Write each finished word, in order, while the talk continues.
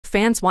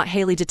fans want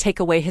Hailey to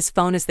take away his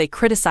phone as they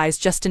criticize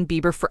Justin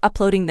Bieber for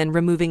uploading then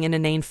removing an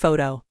inane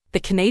photo. The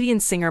Canadian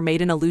singer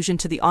made an allusion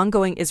to the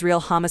ongoing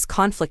Israel-Hamas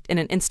conflict in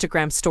an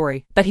Instagram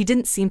story, but he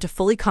didn't seem to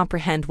fully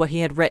comprehend what he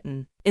had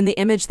written. In the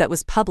image that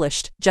was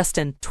published,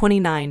 Justin,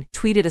 29,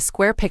 tweeted a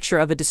square picture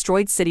of a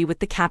destroyed city with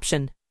the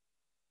caption,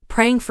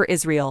 "Praying for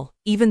Israel."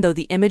 Even though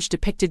the image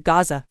depicted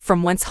Gaza,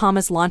 from whence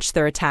Hamas launched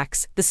their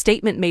attacks, the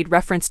statement made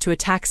reference to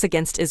attacks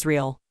against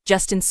Israel.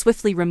 Justin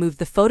swiftly removed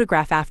the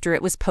photograph after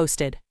it was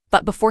posted.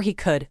 But before he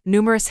could,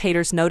 numerous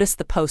haters noticed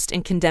the post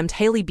and condemned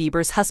Hailey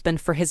Bieber's husband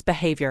for his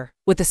behavior.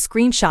 With a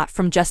screenshot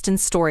from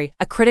Justin's story,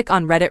 a critic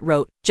on Reddit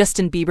wrote,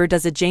 "Justin Bieber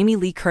does a Jamie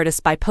Lee Curtis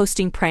by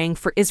posting praying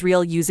for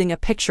Israel using a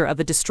picture of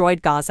a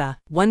destroyed Gaza."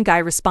 One guy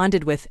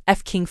responded with,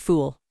 "F King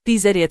Fool.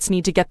 These idiots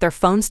need to get their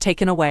phones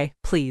taken away,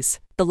 please.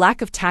 The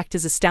lack of tact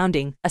is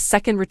astounding," a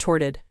second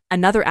retorted.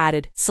 Another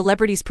added,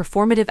 "Celebrities'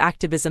 performative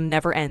activism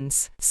never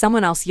ends."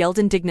 Someone else yelled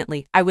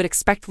indignantly, "I would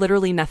expect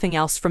literally nothing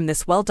else from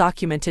this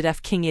well-documented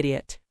F King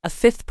idiot." A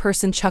fifth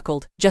person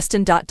chuckled,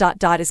 "Justin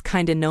is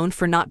kinda known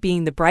for not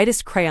being the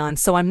brightest crayon,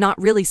 so I'm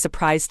not really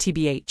surprised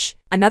tbh."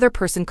 Another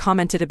person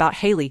commented about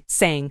Hailey,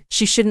 saying,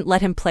 "She shouldn't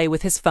let him play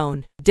with his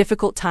phone."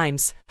 Difficult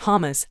times.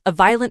 Hamas, a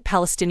violent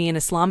Palestinian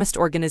Islamist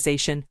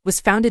organization,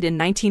 was founded in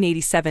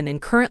 1987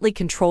 and currently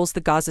controls the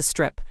Gaza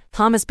Strip.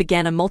 Hamas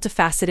began a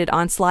multifaceted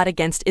onslaught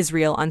against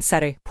Israel on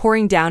Saturday,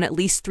 pouring down at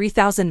least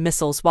 3,000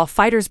 missiles while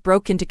fighters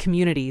broke into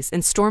communities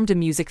and stormed a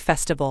music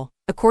festival.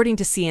 According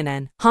to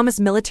CNN, Hamas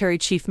military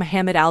chief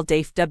Mohammed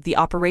al-Daif dubbed the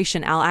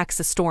Operation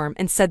Al-Aqsa Storm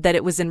and said that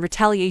it was in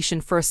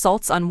retaliation for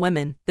assaults on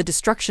women, the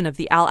destruction of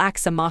the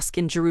Al-Aqsa Mosque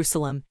in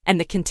Jerusalem, and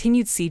the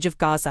continued siege of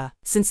Gaza.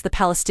 Since the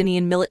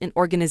Palestinian militant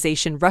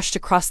organization rushed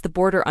across the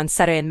border on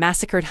Saturday and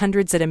massacred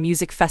hundreds at a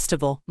music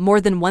festival,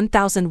 more than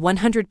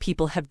 1,100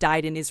 people have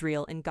died in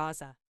Israel and Gaza.